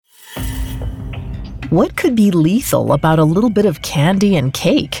What could be lethal about a little bit of candy and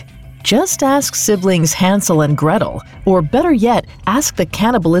cake? Just ask siblings Hansel and Gretel, or better yet, ask the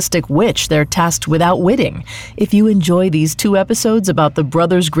cannibalistic witch they're tasked with outwitting. If you enjoy these 2 episodes about the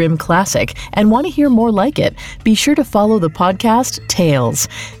Brothers Grimm classic and want to hear more like it, be sure to follow the podcast Tales.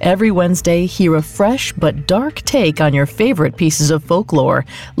 Every Wednesday, hear a fresh but dark take on your favorite pieces of folklore.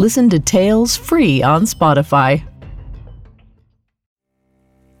 Listen to Tales free on Spotify.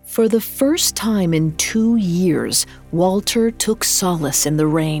 For the first time in 2 years, Walter took solace in the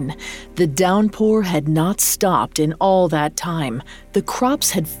rain. The downpour had not stopped in all that time. The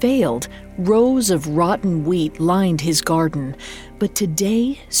crops had failed. Rows of rotten wheat lined his garden. But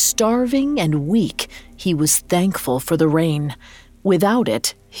today, starving and weak, he was thankful for the rain. Without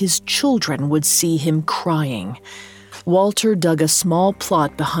it, his children would see him crying. Walter dug a small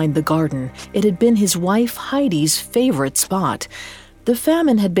plot behind the garden. It had been his wife Heidi's favorite spot. The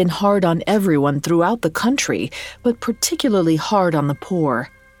famine had been hard on everyone throughout the country, but particularly hard on the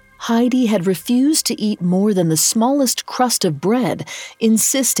poor. Heidi had refused to eat more than the smallest crust of bread,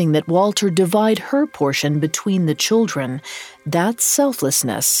 insisting that Walter divide her portion between the children. That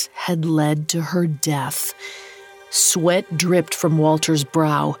selflessness had led to her death. Sweat dripped from Walter's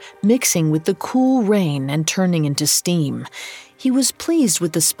brow, mixing with the cool rain and turning into steam. He was pleased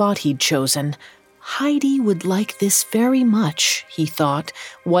with the spot he'd chosen. Heidi would like this very much, he thought,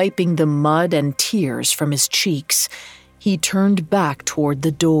 wiping the mud and tears from his cheeks. He turned back toward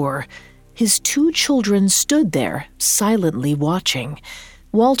the door. His 2 children stood there, silently watching.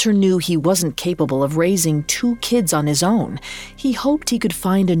 Walter knew he wasn't capable of raising 2 kids on his own. He hoped he could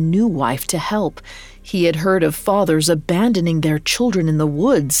find a new wife to help. He had heard of fathers abandoning their children in the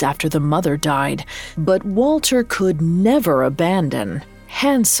woods after the mother died. But Walter could never abandon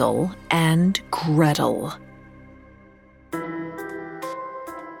Hansel and Gretel.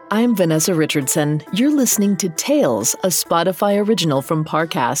 I'm Vanessa Richardson. You're listening to Tales, a Spotify original from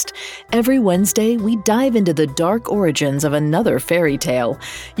Parcast. Every Wednesday, we dive into the dark origins of another fairy tale.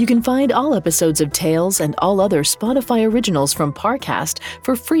 You can find all episodes of Tales and all other Spotify originals from Parcast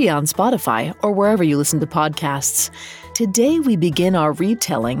for free on Spotify or wherever you listen to podcasts. Today we begin our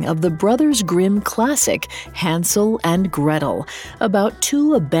retelling of the Brothers Grimm classic, Hansel and Gretel, about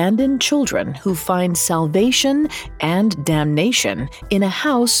 2 abandoned children who find salvation and damnation in a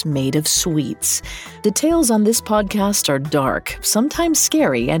house made of sweets. The tales on this podcast are dark, sometimes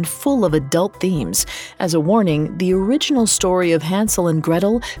scary, and full of adult themes. As a warning, the original story of Hansel and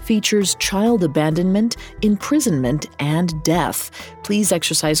Gretel features child abandonment, imprisonment, and death. Please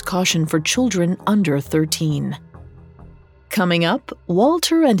exercise caution for children under 13. Coming up,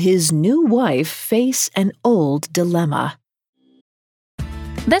 Walter and his new wife face an old dilemma.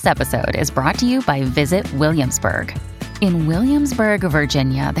 This episode is brought to you by Visit Williamsburg. In Williamsburg,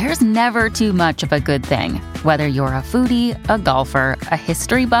 Virginia, there's never too much of a good thing. Whether you're a foodie, a golfer, a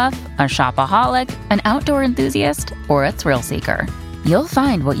history buff, a shopaholic, an outdoor enthusiast, or a thrill seeker, you'll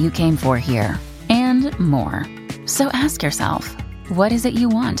find what you came for here and more. So ask yourself, what is it you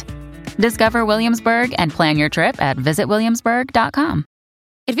want? Discover Williamsburg and plan your trip at visitwilliamsburg.com.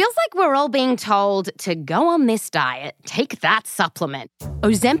 It feels like we're all being told to go on this diet, take that supplement.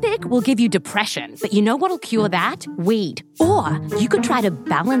 Ozempic will give you depression, but you know what'll cure that? Weed. Or you could try to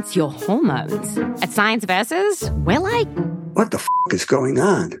balance your hormones. At Science Versus, we're like, what the f*** is going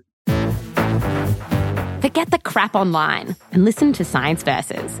on? Forget the crap online and listen to Science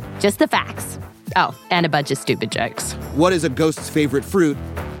Versus. Just the facts. Oh, and a bunch of stupid jokes. What is a ghost's favorite fruit?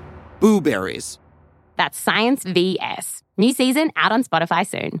 Blueberries. That's Science vs. New season out on Spotify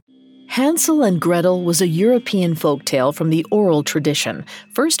soon. Hansel and Gretel was a European folktale from the oral tradition,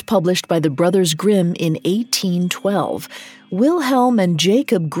 first published by the Brothers Grimm in 1812. Wilhelm and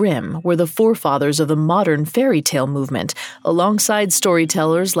Jacob Grimm were the forefathers of the modern fairy tale movement, alongside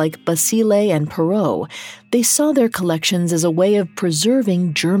storytellers like Basile and Perrault. They saw their collections as a way of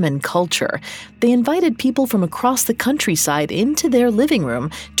preserving German culture. They invited people from across the countryside into their living room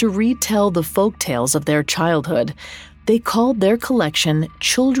to retell the folk tales of their childhood. They called their collection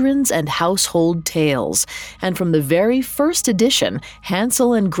Children's and Household Tales, and from the very first edition,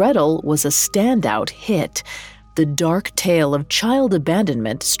 Hansel and Gretel was a standout hit. The dark tale of child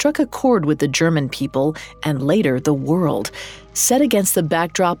abandonment struck a chord with the German people and later the world. Set against the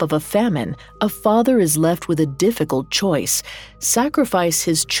backdrop of a famine, a father is left with a difficult choice: sacrifice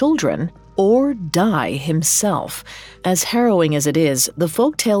his children or die himself. As harrowing as it is, the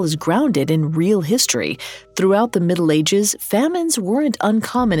folktale is grounded in real history. Throughout the Middle Ages, famines weren't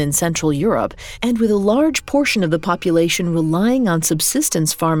uncommon in Central Europe, and with a large portion of the population relying on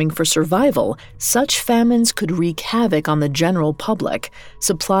subsistence farming for survival, such famines could wreak havoc on the general public.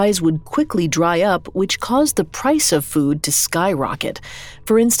 Supplies would quickly dry up, which caused the price of food to skyrocket.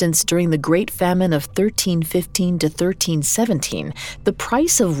 For instance, during the Great Famine of 1315 to 1317, the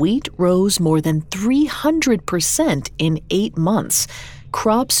price of wheat rose more than 300% in 8 months.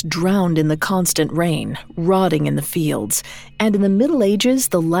 Crops drowned in the constant rain, rotting in the fields. And in the Middle Ages,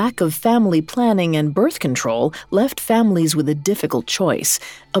 the lack of family planning and birth control left families with a difficult choice: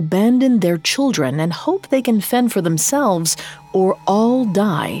 abandon their children and hope they can fend for themselves, or all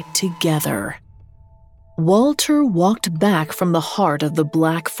die together. Walter walked back from the heart of the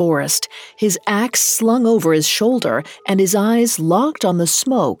Black Forest, his axe slung over his shoulder and his eyes locked on the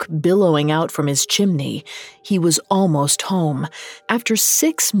smoke billowing out from his chimney. He was almost home. After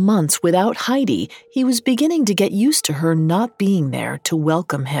 6 months without Heidi, he was beginning to get used to her not being there to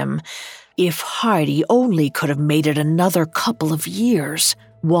welcome him. If Heidi only could have made it another couple of years,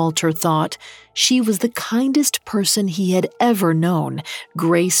 Walter thought. She was the kindest person he had ever known,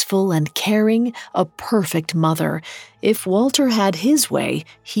 graceful and caring, a perfect mother. If Walter had his way,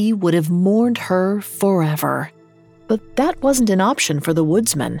 he would have mourned her forever. But that wasn't an option for the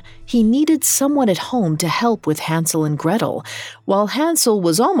woodsman. He needed someone at home to help with Hansel and Gretel. While Hansel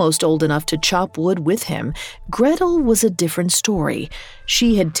was almost old enough to chop wood with him, Gretel was a different story.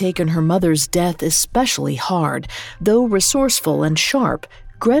 She had taken her mother's death especially hard. Though resourceful and sharp,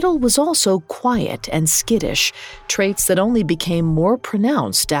 Gretel was also quiet and skittish, traits that only became more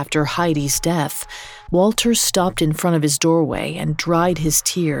pronounced after Heidi's death. Walter stopped in front of his doorway and dried his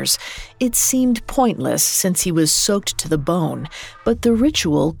tears. It seemed pointless since he was soaked to the bone, but the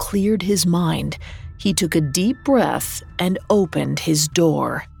ritual cleared his mind. He took a deep breath and opened his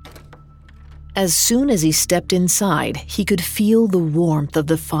door. As soon as he stepped inside, he could feel the warmth of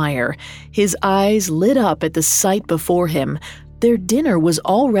the fire. His eyes lit up at the sight before him. Their dinner was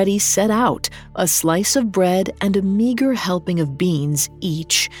already set out, a slice of bread and a meager helping of beans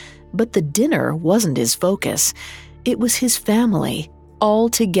each. But the dinner wasn't his focus. It was his family, all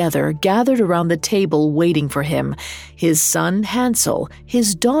together gathered around the table waiting for him. His son Hansel,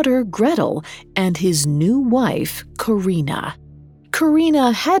 his daughter Gretel, and his new wife, Karina.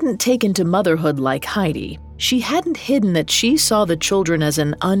 Karina hadn't taken to motherhood like Heidi. She hadn't hidden that she saw the children as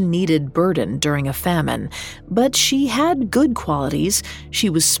an unneeded burden during a famine, but she had good qualities.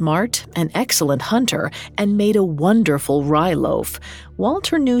 She was smart, an excellent hunter, and made a wonderful rye loaf.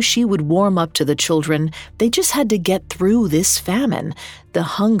 Walter knew she would warm up to the children. They just had to get through this famine. The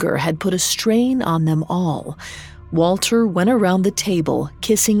hunger had put a strain on them all. Walter went around the table,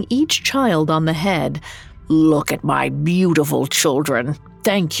 kissing each child on the head. "Look at my beautiful children.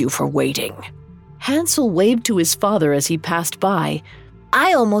 Thank you for waiting." Hansel waved to his father as he passed by.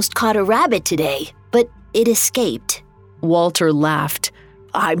 "I almost caught a rabbit today, but it escaped." Walter laughed.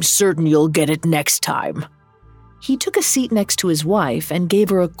 "I'm certain you'll get it next time." He took a seat next to his wife and gave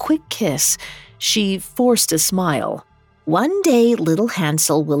her a quick kiss. She forced a smile. "One day little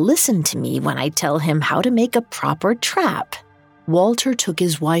Hansel will listen to me when I tell him how to make a proper trap." Walter took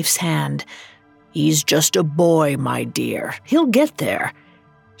his wife's hand. "He's just a boy, my dear. He'll get there."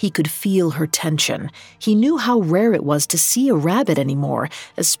 He could feel her tension. He knew how rare it was to see a rabbit anymore,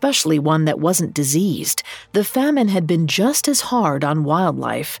 especially one that wasn't diseased. The famine had been just as hard on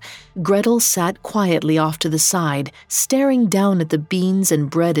wildlife. Gretel sat quietly off to the side, staring down at the beans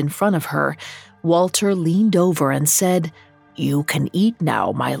and bread in front of her. Walter leaned over and said, "You can eat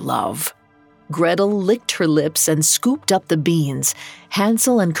now, my love." Gretel licked her lips and scooped up the beans.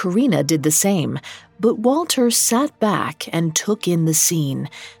 Hansel and Karina did the same. But Walter sat back and took in the scene.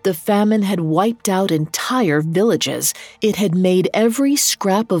 The famine had wiped out entire villages. It had made every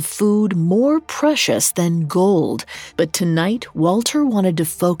scrap of food more precious than gold. But tonight, Walter wanted to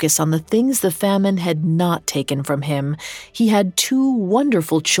focus on the things the famine had not taken from him. He had 2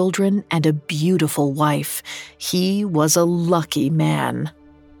 wonderful children and a beautiful wife. He was a lucky man.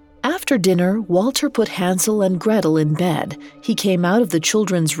 After dinner, Walter put Hansel and Gretel in bed. He came out of the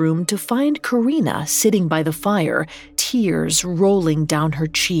children's room to find Karina sitting by the fire, tears rolling down her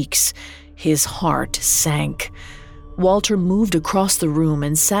cheeks. His heart sank. Walter moved across the room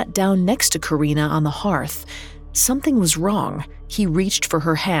and sat down next to Karina on the hearth. Something was wrong. He reached for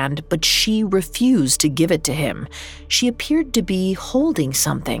her hand, but she refused to give it to him. She appeared to be holding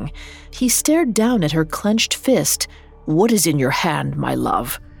something. He stared down at her clenched fist. "What is in your hand, my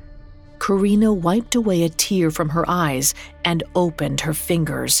love?" Karina wiped away a tear from her eyes and opened her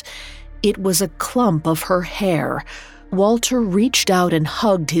fingers. It was a clump of her hair. Walter reached out and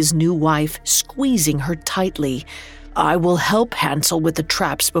hugged his new wife, squeezing her tightly. "I will help Hansel with the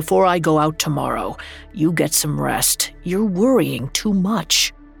traps before I go out tomorrow. You get some rest. You're worrying too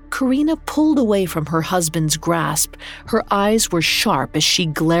much." Karina pulled away from her husband's grasp. Her eyes were sharp as she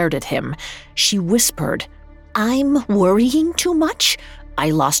glared at him. She whispered, "I'm worrying too much? I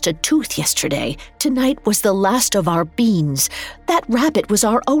lost a tooth yesterday. Tonight was the last of our beans. That rabbit was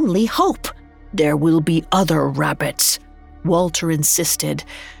our only hope." "There will be other rabbits," Walter insisted.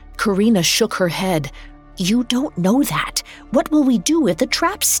 Karina shook her head. "You don't know that. What will we do if the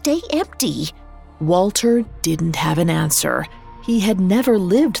traps stay empty?" Walter didn't have an answer. He had never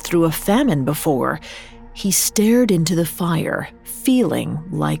lived through a famine before. He stared into the fire, feeling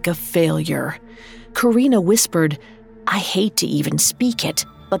like a failure. Karina whispered, "I hate to even speak it,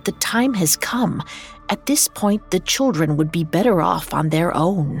 but the time has come. At this point, the children would be better off on their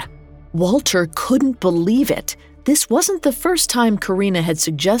own." Walter couldn't believe it. This wasn't the first time Karina had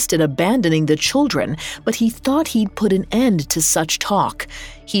suggested abandoning the children, but he thought he'd put an end to such talk.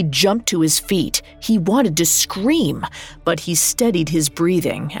 He jumped to his feet. He wanted to scream, but he steadied his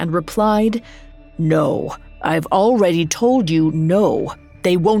breathing and replied, "No, I've already told you no.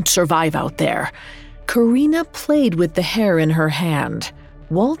 They won't survive out there." Karina played with the hair in her hand.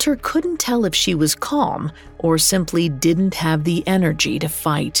 Walter couldn't tell if she was calm or simply didn't have the energy to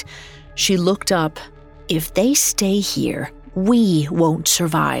fight. She looked up. "If they stay here, we won't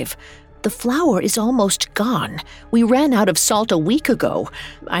survive. The flour is almost gone. We ran out of salt a week ago.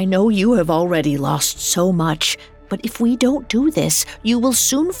 I know you have already lost so much, but if we don't do this, you will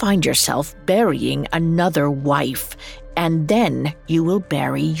soon find yourself burying another wife, and then you will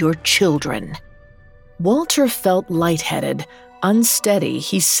bury your children." Walter felt lightheaded. Unsteady,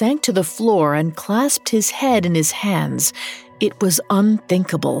 he sank to the floor and clasped his head in his hands. It was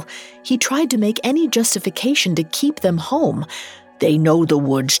unthinkable. He tried to make any justification to keep them home. "They know the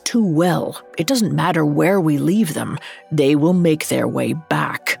woods too well. It doesn't matter where we leave them. They will make their way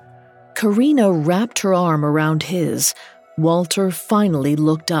back." Karina wrapped her arm around his. Walter finally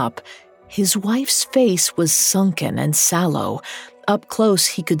looked up. His wife's face was sunken and sallow. Up close,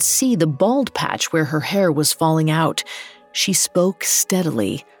 he could see the bald patch where her hair was falling out. She spoke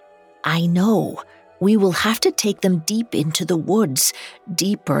steadily. "I know. We will have to take them deep into the woods,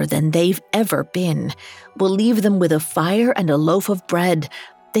 deeper than they've ever been. We'll leave them with a fire and a loaf of bread.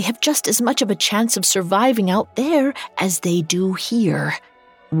 They have just as much of a chance of surviving out there as they do here."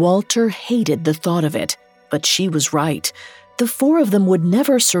 Walter hated the thought of it, but she was right. The four of them would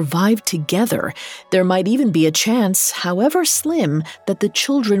never survive together. There might even be a chance, however slim, that the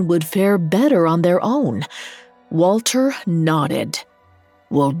children would fare better on their own. Walter nodded.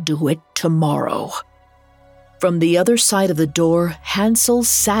 "We'll do it tomorrow." From the other side of the door, Hansel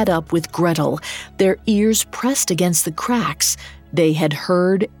sat up with Gretel, their ears pressed against the cracks. They had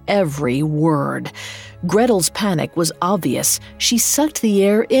heard every word. Gretel's panic was obvious. She sucked the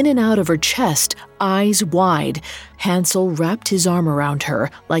air in and out of her chest, eyes wide. Hansel wrapped his arm around her,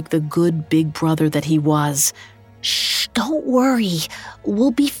 like the good big brother that he was. "Shh, don't worry.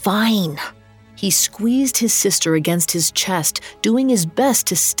 We'll be fine." He squeezed his sister against his chest, doing his best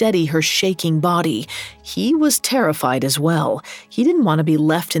to steady her shaking body. He was terrified as well. He didn't want to be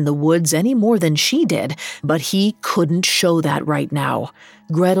left in the woods any more than she did, but he couldn't show that right now.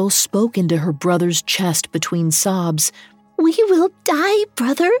 Gretel spoke into her brother's chest between sobs. "We will die,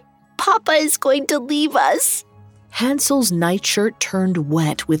 brother. Papa is going to leave us." Hansel's nightshirt turned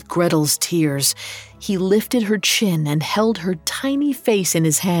wet with Gretel's tears. He lifted her chin and held her tiny face in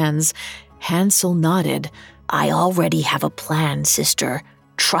his hands. Hansel nodded. "I already have a plan, sister.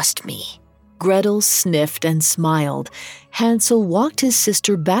 Trust me." Gretel sniffed and smiled. Hansel walked his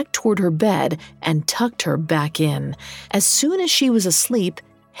sister back toward her bed and tucked her back in. As soon as she was asleep,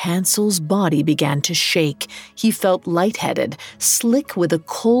 Hansel's body began to shake. He felt lightheaded, slick with a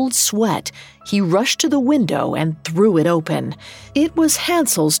cold sweat. He rushed to the window and threw it open. It was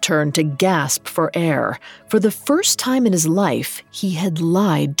Hansel's turn to gasp for air. For the first time in his life, he had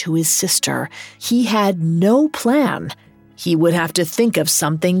lied to his sister. He had no plan. He would have to think of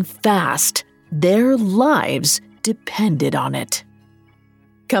something fast. Their lives depended on it.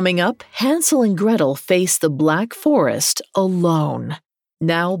 Coming up, Hansel and Gretel face the Black Forest alone.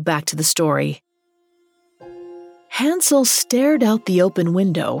 Now back to the story. Hansel stared out the open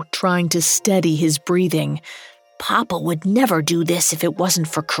window, trying to steady his breathing. "Papa would never do this if it wasn't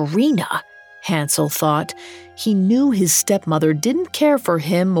for Karina," Hansel thought. He knew his stepmother didn't care for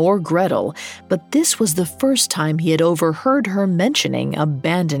him or Gretel, but this was the first time he had overheard her mentioning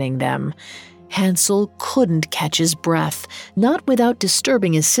abandoning them. Hansel couldn't catch his breath, not without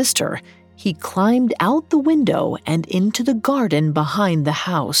disturbing his sister. He climbed out the window and into the garden behind the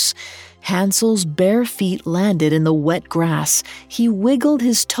house. Hansel's bare feet landed in the wet grass. He wiggled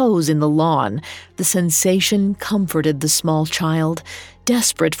his toes in the lawn. The sensation comforted the small child.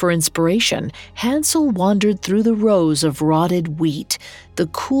 Desperate for inspiration, Hansel wandered through the rows of rotted wheat. The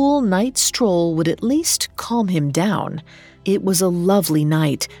cool night stroll would at least calm him down. It was a lovely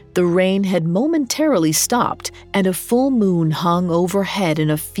night. The rain had momentarily stopped, and a full moon hung overhead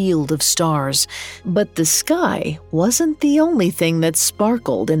in a field of stars. But the sky wasn't the only thing that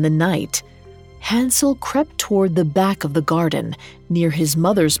sparkled in the night. Hansel crept toward the back of the garden. Near his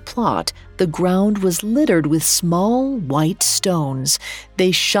mother's plot, the ground was littered with small white stones.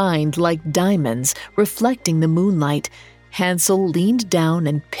 They shined like diamonds, reflecting the moonlight. Hansel leaned down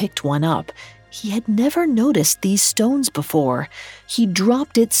and picked one up. He had never noticed these stones before. He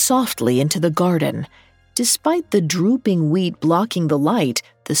dropped it softly into the garden. Despite the drooping wheat blocking the light,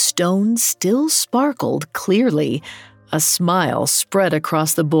 the stones still sparkled clearly. A smile spread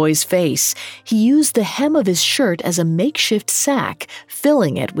across the boy's face. He used the hem of his shirt as a makeshift sack,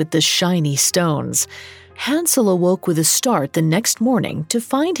 filling it with the shiny stones. Hansel awoke with a start the next morning to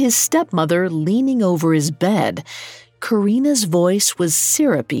find his stepmother leaning over his bed. Karina's voice was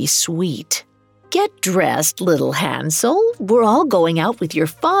syrupy sweet. Get dressed, little Hansel. We're all going out with your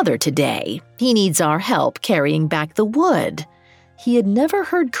father today. He needs our help carrying back the wood. He had never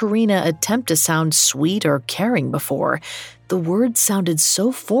heard Karina attempt to sound sweet or caring before. The words sounded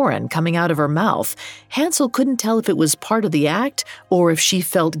so foreign coming out of her mouth. Hansel couldn't tell if it was part of the act or if she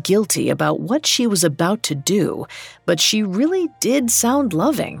felt guilty about what she was about to do. But she really did sound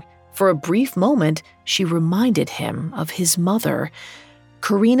loving. For a brief moment, she reminded him of his mother.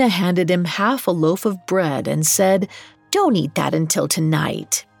 Karina handed him half a loaf of bread and said, "Don't eat that until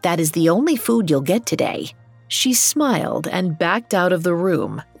tonight. That is the only food you'll get today." She smiled and backed out of the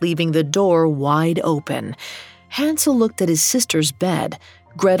room, leaving the door wide open. Hansel looked at his sister's bed.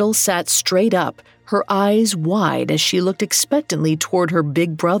 Gretel sat straight up, her eyes wide as she looked expectantly toward her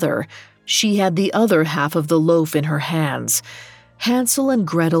big brother. She had the other half of the loaf in her hands. Hansel and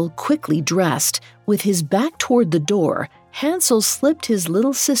Gretel quickly dressed. With his back toward the door, Hansel slipped his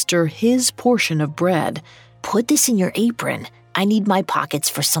little sister his portion of bread. "Put this in your apron. I need my pockets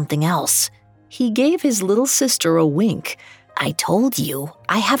for something else." He gave his little sister a wink. "I told you,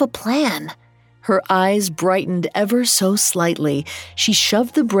 I have a plan." Her eyes brightened ever so slightly. She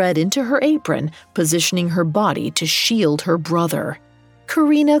shoved the bread into her apron, positioning her body to shield her brother.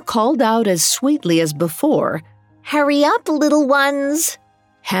 Karina called out as sweetly as before, "Hurry up, little ones."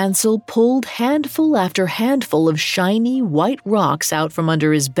 Hansel pulled handful after handful of shiny white rocks out from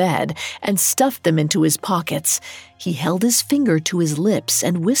under his bed and stuffed them into his pockets. He held his finger to his lips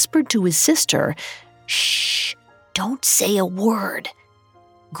and whispered to his sister, "Shh, don't say a word."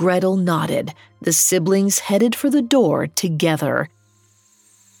 Gretel nodded. The siblings headed for the door together.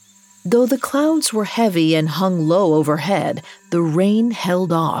 Though the clouds were heavy and hung low overhead, the rain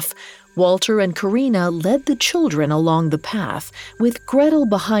held off. Walter and Karina led the children along the path, with Gretel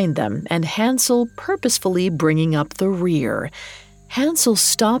behind them and Hansel purposefully bringing up the rear. Hansel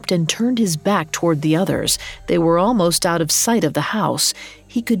stopped and turned his back toward the others. They were almost out of sight of the house.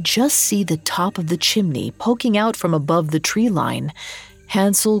 He could just see the top of the chimney poking out from above the tree line.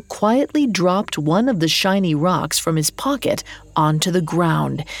 Hansel quietly dropped one of the shiny rocks from his pocket onto the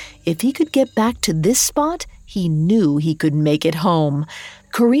ground. If he could get back to this spot, he knew he could make it home.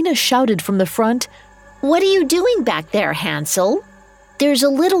 Karina shouted from the front, "What are you doing back there, Hansel?" "There's a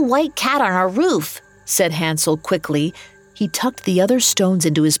little white cat on our roof," said Hansel quickly. He tucked the other stones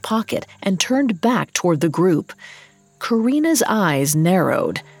into his pocket and turned back toward the group. Karina's eyes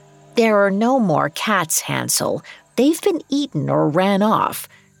narrowed. "There are no more cats, Hansel. They've been eaten or ran off.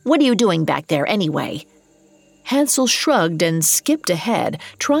 What are you doing back there anyway?" Hansel shrugged and skipped ahead,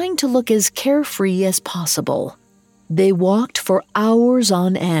 trying to look as carefree as possible. They walked for hours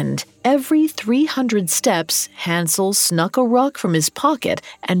on end. Every 300 steps, Hansel snuck a rock from his pocket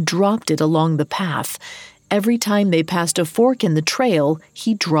and dropped it along the path. Every time they passed a fork in the trail,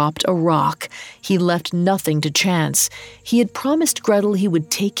 he dropped a rock. He left nothing to chance. He had promised Gretel he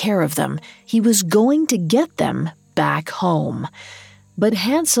would take care of them. He was going to get them back home. But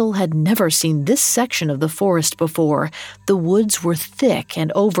Hansel had never seen this section of the forest before. The woods were thick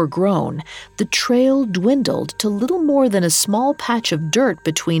and overgrown. The trail dwindled to little more than a small patch of dirt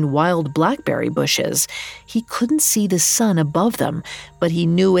between wild blackberry bushes. He couldn't see the sun above them, but he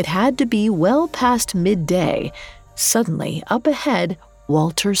knew it had to be well past midday. Suddenly, up ahead,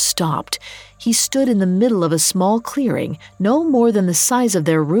 Walter stopped. He stood in the middle of a small clearing, no more than the size of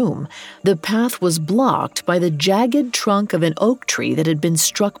their room. The path was blocked by the jagged trunk of an oak tree that had been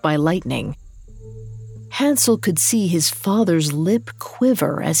struck by lightning. Hansel could see his father's lip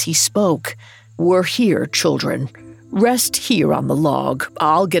quiver as he spoke. "We're here, children. Rest here on the log.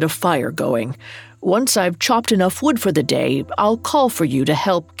 I'll get a fire going. Once I've chopped enough wood for the day, I'll call for you to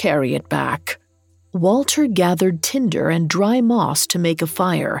help carry it back." Walter gathered tinder and dry moss to make a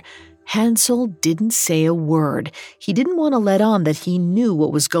fire. Hansel didn't say a word. He didn't want to let on that he knew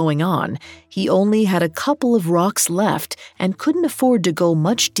what was going on. He only had a couple of rocks left and couldn't afford to go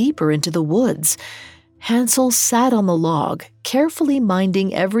much deeper into the woods. Hansel sat on the log, carefully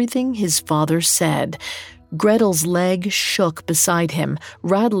minding everything his father said. Gretel's leg shook beside him,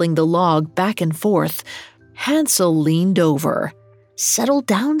 rattling the log back and forth. Hansel leaned over. "Settle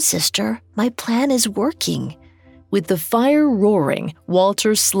down, sister. My plan is working." With the fire roaring,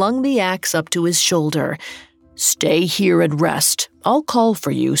 Walter slung the axe up to his shoulder. "Stay here and rest. I'll call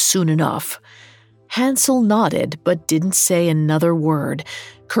for you soon enough." Hansel nodded but didn't say another word.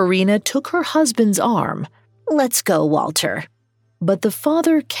 Karina took her husband's arm. "Let's go, Walter." But the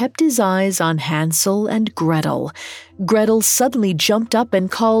father kept his eyes on Hansel and Gretel. Gretel suddenly jumped up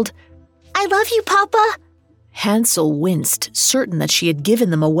and called, "I love you, Papa." Hansel winced, certain that she had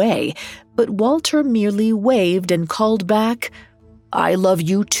given them away, but Walter merely waved and called back, "I love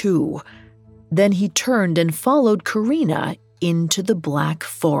you too." Then he turned and followed Karina into the black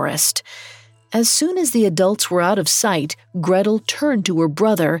forest. As soon as the adults were out of sight, Gretel turned to her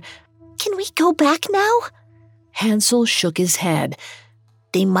brother. "Can we go back now?" Hansel shook his head.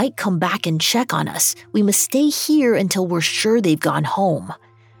 "They might come back and check on us. We must stay here until we're sure they've gone home."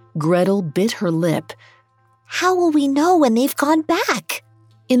 Gretel bit her lip. "How will we know when they've gone back?"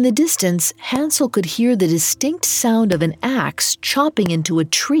 In the distance, Hansel could hear the distinct sound of an axe chopping into a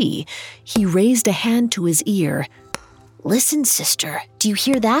tree. He raised a hand to his ear. "Listen, sister, do you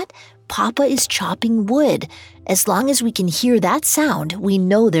hear that? Papa is chopping wood. As long as we can hear that sound, we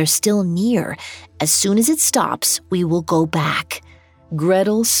know they're still near. As soon as it stops, we will go back."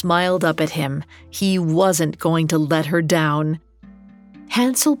 Gretel smiled up at him. He wasn't going to let her down.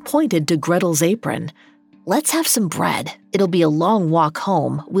 Hansel pointed to Gretel's apron. "Let's have some bread. It'll be a long walk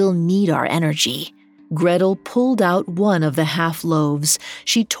home. We'll need our energy." Gretel pulled out one of the half loaves.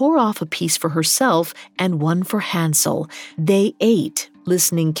 She tore off a piece for herself and one for Hansel. They ate,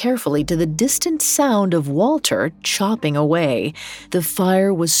 listening carefully to the distant sound of Walter chopping away. The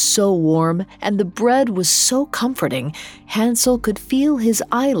fire was so warm and the bread was so comforting, Hansel could feel his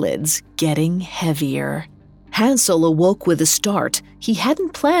eyelids getting heavier. Hansel awoke with a start. He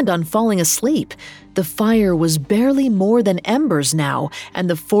hadn't planned on falling asleep. The fire was barely more than embers now, and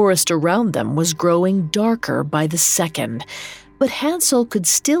the forest around them was growing darker by the second. But Hansel could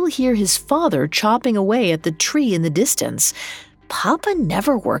still hear his father chopping away at the tree in the distance. "Papa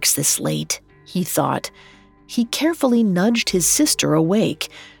never works this late," he thought. He carefully nudged his sister awake.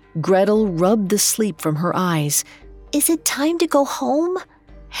 Gretel rubbed the sleep from her eyes. "Is it time to go home?"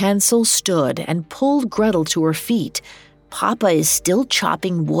 Hansel stood and pulled Gretel to her feet. "Papa is still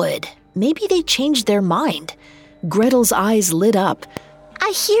chopping wood. Maybe they changed their mind." Gretel's eyes lit up.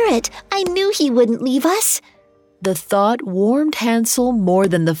 "I hear it. I knew he wouldn't leave us." The thought warmed Hansel more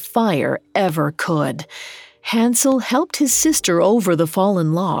than the fire ever could. Hansel helped his sister over the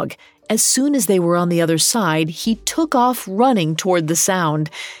fallen log. As soon as they were on the other side, he took off running toward the sound.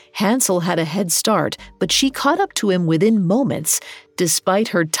 Hansel had a head start, but she caught up to him within moments. Despite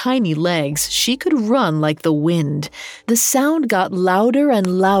her tiny legs, she could run like the wind. The sound got louder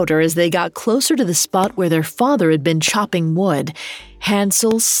and louder as they got closer to the spot where their father had been chopping wood.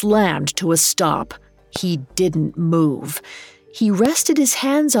 Hansel slammed to a stop. He didn't move. He rested his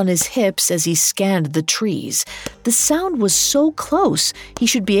hands on his hips as he scanned the trees. The sound was so close, he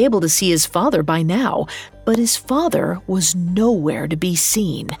should be able to see his father by now, but his father was nowhere to be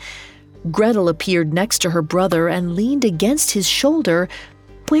seen. Gretel appeared next to her brother and leaned against his shoulder.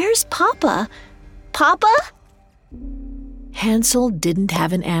 "Where's Papa? Papa?" Hansel didn't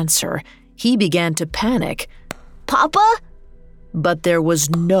have an answer. He began to panic. "Papa?" But there was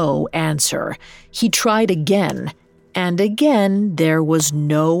no answer. He tried again. And again, there was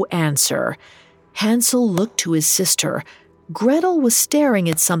no answer. Hansel looked to his sister. Gretel was staring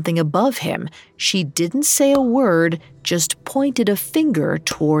at something above him. She didn't say a word, just pointed a finger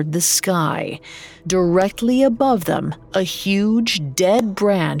toward the sky. Directly above them, a huge, dead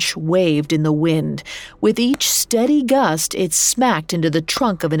branch waved in the wind. With each steady gust, it smacked into the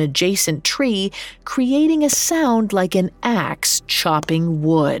trunk of an adjacent tree, creating a sound like an axe chopping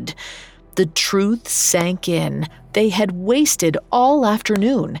wood. The truth sank in. They had wasted all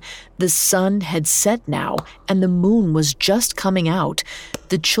afternoon. The sun had set now, and the moon was just coming out.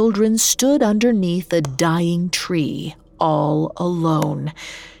 The children stood underneath a dying tree, all alone.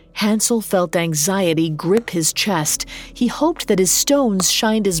 Hansel felt anxiety grip his chest. He hoped that his stones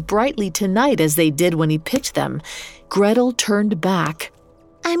shined as brightly tonight as they did when he picked them. Gretel turned back.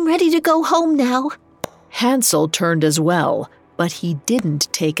 I'm ready to go home now. Hansel turned as well, but he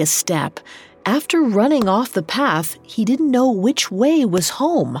didn't take a step. After running off the path, he didn't know which way was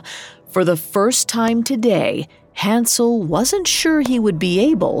home. For the first time today, Hansel wasn't sure he would be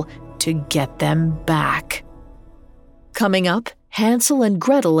able to get them back. Coming up, Hansel and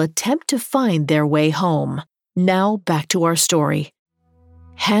Gretel attempt to find their way home. Now back to our story.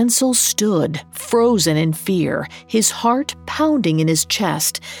 Hansel stood, frozen in fear, his heart pounding in his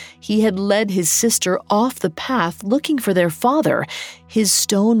chest. He had led his sister off the path looking for their father. His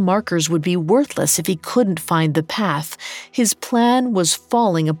stone markers would be worthless if he couldn't find the path. His plan was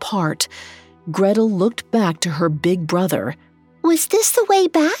falling apart. Gretel looked back to her big brother. Was this the way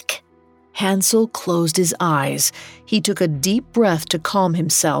back? Hansel closed his eyes. He took a deep breath to calm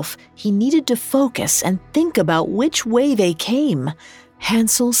himself. He needed to focus and think about which way they came.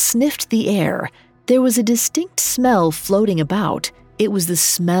 Hansel sniffed the air. There was a distinct smell floating about. It was the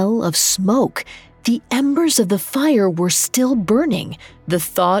smell of smoke. The embers of the fire were still burning. The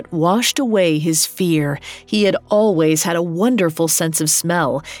thought washed away his fear. He had always had a wonderful sense of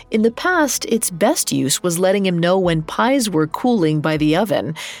smell. In the past, its best use was letting him know when pies were cooling by the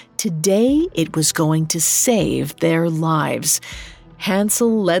oven. Today, it was going to save their lives.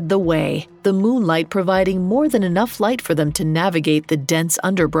 Hansel led the way, the moonlight providing more than enough light for them to navigate the dense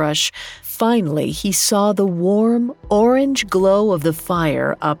underbrush. Finally, he saw the warm, orange glow of the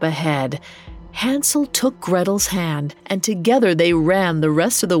fire up ahead. Hansel took Gretel's hand, and together they ran the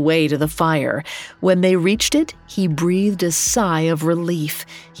rest of the way to the fire. When they reached it, he breathed a sigh of relief.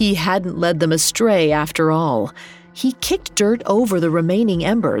 He hadn't led them astray after all. He kicked dirt over the remaining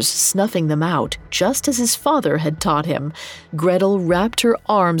embers, snuffing them out, just as his father had taught him. Gretel wrapped her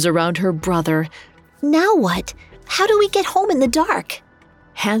arms around her brother. Now what? How do we get home in the dark?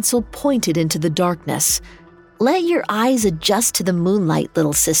 Hansel pointed into the darkness. Let your eyes adjust to the moonlight,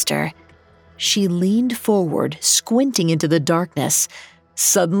 little sister. She leaned forward, squinting into the darkness.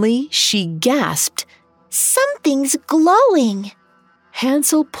 Suddenly, she gasped. Something's glowing.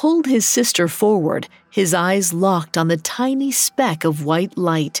 Hansel pulled his sister forward, his eyes locked on the tiny speck of white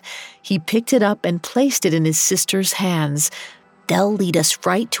light. He picked it up and placed it in his sister's hands. They'll lead us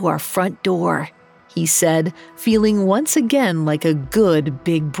right to our front door, he said, feeling once again like a good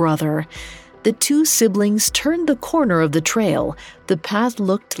big brother. The two siblings turned the corner of the trail. The path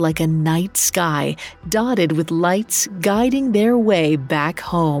looked like a night sky, dotted with lights guiding their way back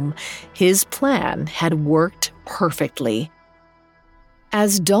home. His plan had worked perfectly.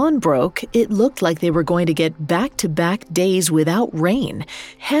 As dawn broke, it looked like they were going to get back-to-back days without rain.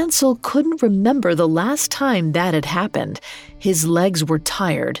 Hansel couldn't remember the last time that had happened. His legs were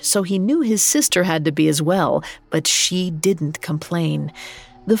tired, so he knew his sister had to be as well, but she didn't complain.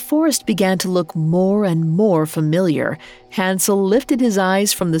 The forest began to look more and more familiar. Hansel lifted his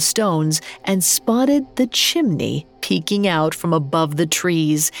eyes from the stones and spotted the chimney peeking out from above the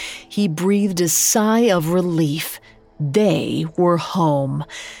trees. He breathed a sigh of relief. They were home.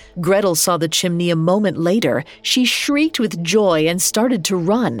 Gretel saw the chimney a moment later. She shrieked with joy and started to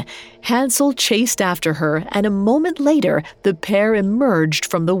run. Hansel chased after her, and a moment later, the pair emerged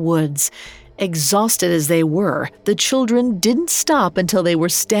from the woods. Exhausted as they were, the children didn't stop until they were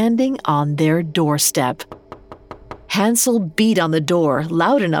standing on their doorstep. Hansel beat on the door,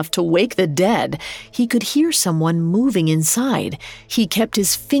 loud enough to wake the dead. He could hear someone moving inside. He kept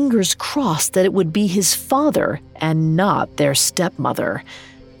his fingers crossed that it would be his father and not their stepmother.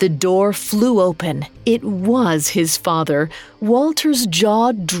 The door flew open. It was his father. Walter's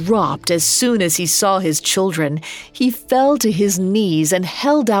jaw dropped as soon as he saw his children. He fell to his knees and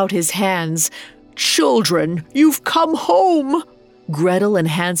held out his hands. "Children, you've come home!" Gretel and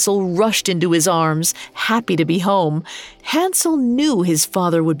Hansel rushed into his arms, happy to be home. Hansel knew his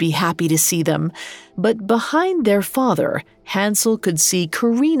father would be happy to see them. But behind their father, Hansel could see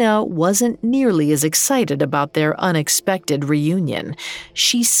Karina wasn't nearly as excited about their unexpected reunion.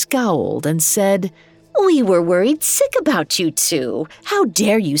 She scowled and said, "We were worried sick about you two. How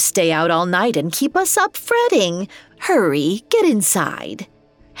dare you stay out all night and keep us up fretting? Hurry, get inside."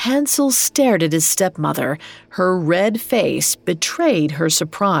 Hansel stared at his stepmother. Her red face betrayed her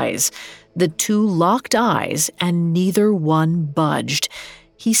surprise. The two locked eyes, and neither one budged.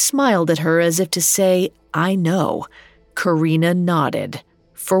 He smiled at her as if to say, "I know." Karina nodded.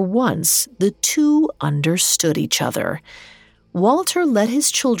 For once, the two understood each other. Walter led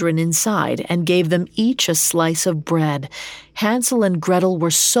his children inside and gave them each a slice of bread. Hansel and Gretel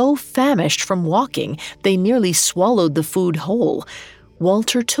were so famished from walking, they nearly swallowed the food whole.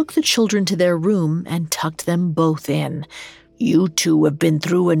 Walter took the children to their room and tucked them both in. "You two have been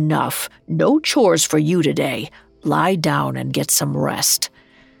through enough. No chores for you today. Lie down and get some rest."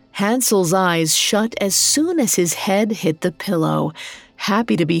 Hansel's eyes shut as soon as his head hit the pillow.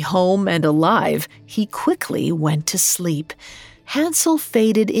 Happy to be home and alive, he quickly went to sleep. Hansel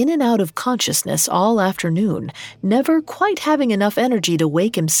faded in and out of consciousness all afternoon, never quite having enough energy to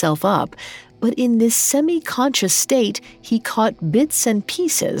wake himself up. But in this semi-conscious state, he caught bits and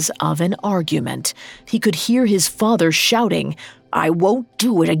pieces of an argument. He could hear his father shouting, "I won't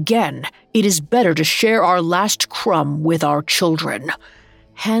do it again. It is better to share our last crumb with our children."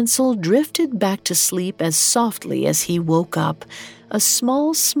 Hansel drifted back to sleep as softly as he woke up. A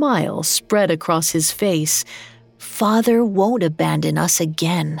small smile spread across his face. "Father won't abandon us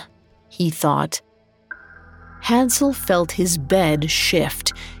again," he thought. Hansel felt his bed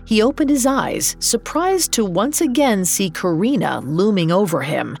shift. He opened his eyes, surprised to once again see Karina looming over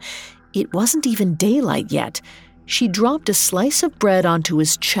him. It wasn't even daylight yet. She dropped a slice of bread onto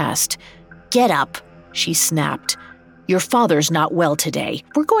his chest. "Get up," she snapped. "Your father's not well today.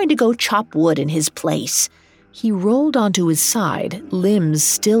 We're going to go chop wood in his place." He rolled onto his side, limbs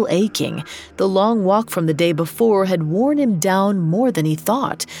still aching. The long walk from the day before had worn him down more than he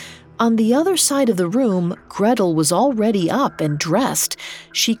thought. On the other side of the room, Gretel was already up and dressed.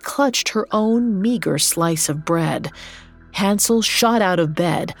 She clutched her own meager slice of bread. Hansel shot out of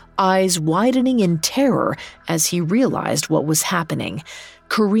bed, eyes widening in terror as he realized what was happening.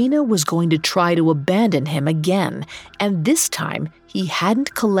 Karina was going to try to abandon him again, and this time he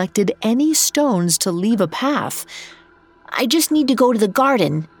hadn't collected any stones to leave a path. "I just need to go to the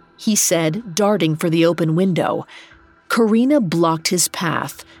garden," he said, darting for the open window. Karina blocked his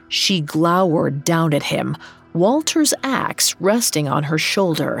path. She glowered down at him, Walter's axe resting on her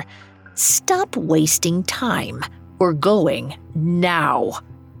shoulder. "Stop wasting time. We're going now."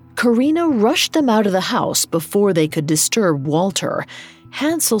 Karina rushed them out of the house before they could disturb Walter.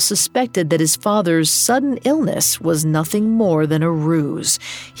 Hansel suspected that his father's sudden illness was nothing more than a ruse.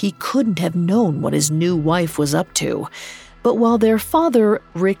 He couldn't have known what his new wife was up to. But while their father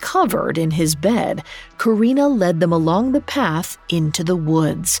recovered in his bed, Karina led them along the path into the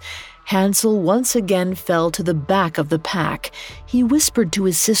woods. Hansel once again fell to the back of the pack. He whispered to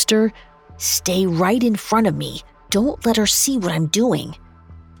his sister, "Stay right in front of me. Don't let her see what I'm doing."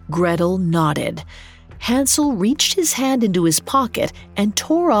 Gretel nodded. Hansel reached his hand into his pocket and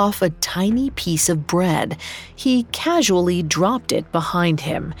tore off a tiny piece of bread. He casually dropped it behind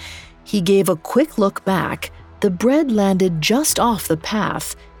him. He gave a quick look back. The bread landed just off the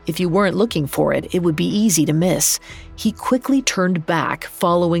path. If you weren't looking for it, it would be easy to miss. He quickly turned back,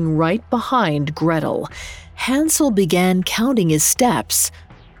 following right behind Gretel. Hansel began counting his steps.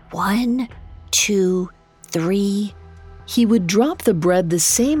 1, 2, 3. He would drop the bread the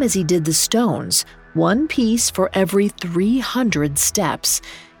same as he did the stones, one piece for every 300 steps.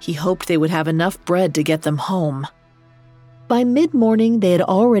 He hoped they would have enough bread to get them home. By mid-morning, they had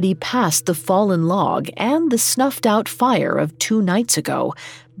already passed the fallen log and the snuffed-out fire of 2 nights ago.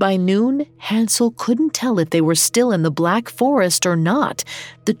 By noon, Hansel couldn't tell if they were still in the Black Forest or not.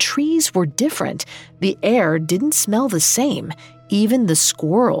 The trees were different. The air didn't smell the same. Even the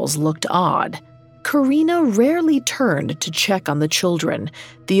squirrels looked odd. Karina rarely turned to check on the children.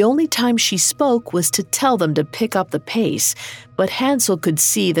 The only time she spoke was to tell them to pick up the pace, but Hansel could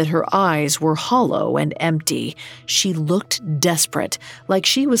see that her eyes were hollow and empty. She looked desperate, like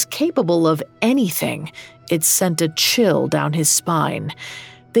she was capable of anything. It sent a chill down his spine.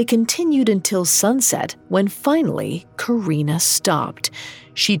 They continued until sunset, when finally Karina stopped.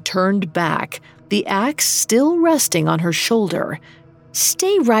 She turned back, the axe still resting on her shoulder.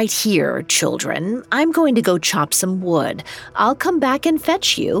 "Stay right here, children. I'm going to go chop some wood. I'll come back and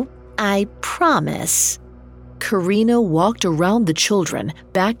fetch you. I promise." Karina walked around the children,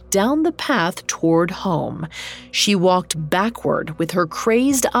 back down the path toward home. She walked backward with her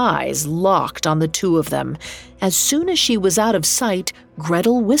crazed eyes locked on the two of them. As soon as she was out of sight,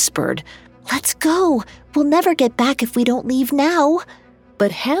 Gretel whispered, "Let's go. We'll never get back if we don't leave now."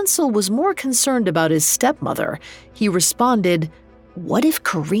 But Hansel was more concerned about his stepmother. He responded, "What if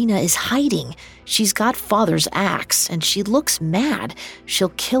Karina is hiding? She's got Father's axe, and she looks mad.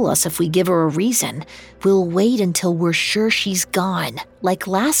 She'll kill us if we give her a reason. We'll wait until we're sure she's gone, like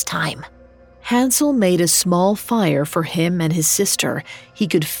last time." Hansel made a small fire for him and his sister. He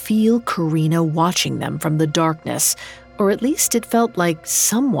could feel Karina watching them from the darkness. Or at least it felt like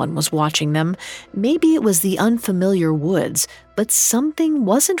someone was watching them. Maybe it was the unfamiliar woods, but something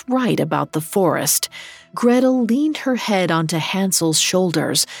wasn't right about the forest. Gretel leaned her head onto Hansel's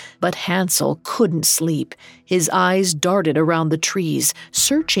shoulders, but Hansel couldn't sleep. His eyes darted around the trees,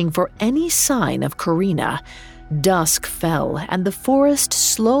 searching for any sign of Karina. Dusk fell, and the forest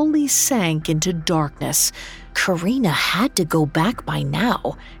slowly sank into darkness. Karina had to go back by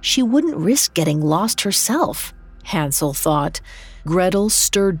now. She wouldn't risk getting lost herself, Hansel thought. Gretel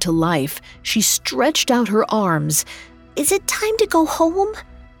stirred to life. She stretched out her arms. Is it time to go home?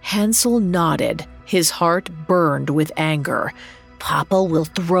 Hansel nodded. His heart burned with anger. Papa will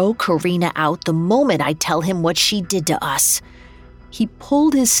throw Karina out the moment I tell him what she did to us. He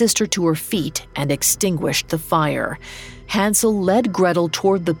pulled his sister to her feet and extinguished the fire. Hansel led Gretel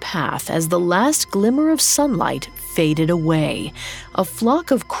toward the path as the last glimmer of sunlight faded away. A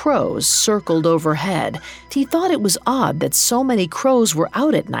flock of crows circled overhead. He thought it was odd that so many crows were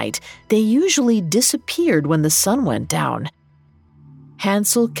out at night. They usually disappeared when the sun went down.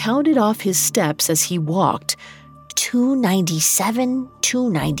 Hansel counted off his steps as he walked. 297,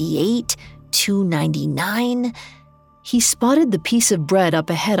 298, 299. He spotted the piece of bread up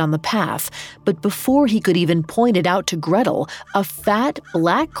ahead on the path, but before he could even point it out to Gretel, a fat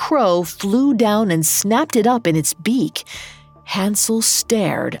black crow flew down and snapped it up in its beak. Hansel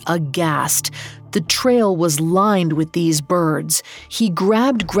stared, aghast. The trail was lined with these birds. He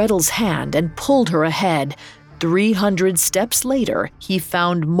grabbed Gretel's hand and pulled her ahead. 300 steps later, he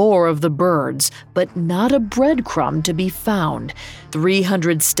found more of the birds, but not a breadcrumb to be found.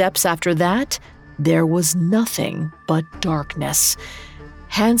 300 steps after that, there was nothing but darkness.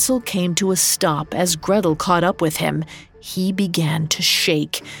 Hansel came to a stop as Gretel caught up with him. He began to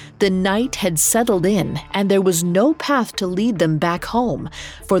shake. The night had settled in, and there was no path to lead them back home.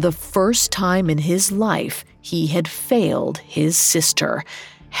 For the first time in his life, he had failed his sister.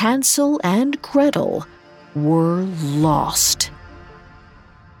 Hansel and Gretel were lost.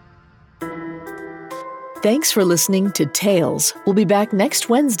 Thanks for listening to Tales. We'll be back next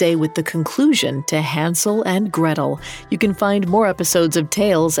Wednesday with the conclusion to Hansel and Gretel. You can find more episodes of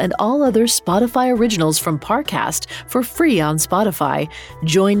Tales and all other Spotify originals from Parcast for free on Spotify.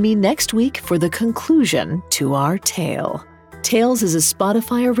 Join me next week for the conclusion to our tale. Tales is a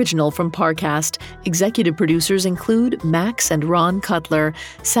Spotify original from Parcast. Executive producers include Max and Ron Cutler.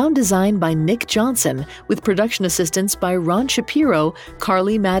 Sound design by Nick Johnson, with production assistance by Ron Shapiro,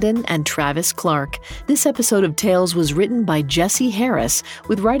 Carly Madden, and Travis Clark. This episode of Tales was written by Jesse Harris,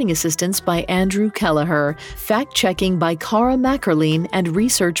 with writing assistance by Andrew Kelleher, fact-checking by Cara Mackerline, and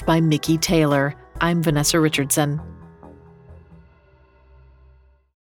research by Mickey Taylor. I'm Vanessa Richardson.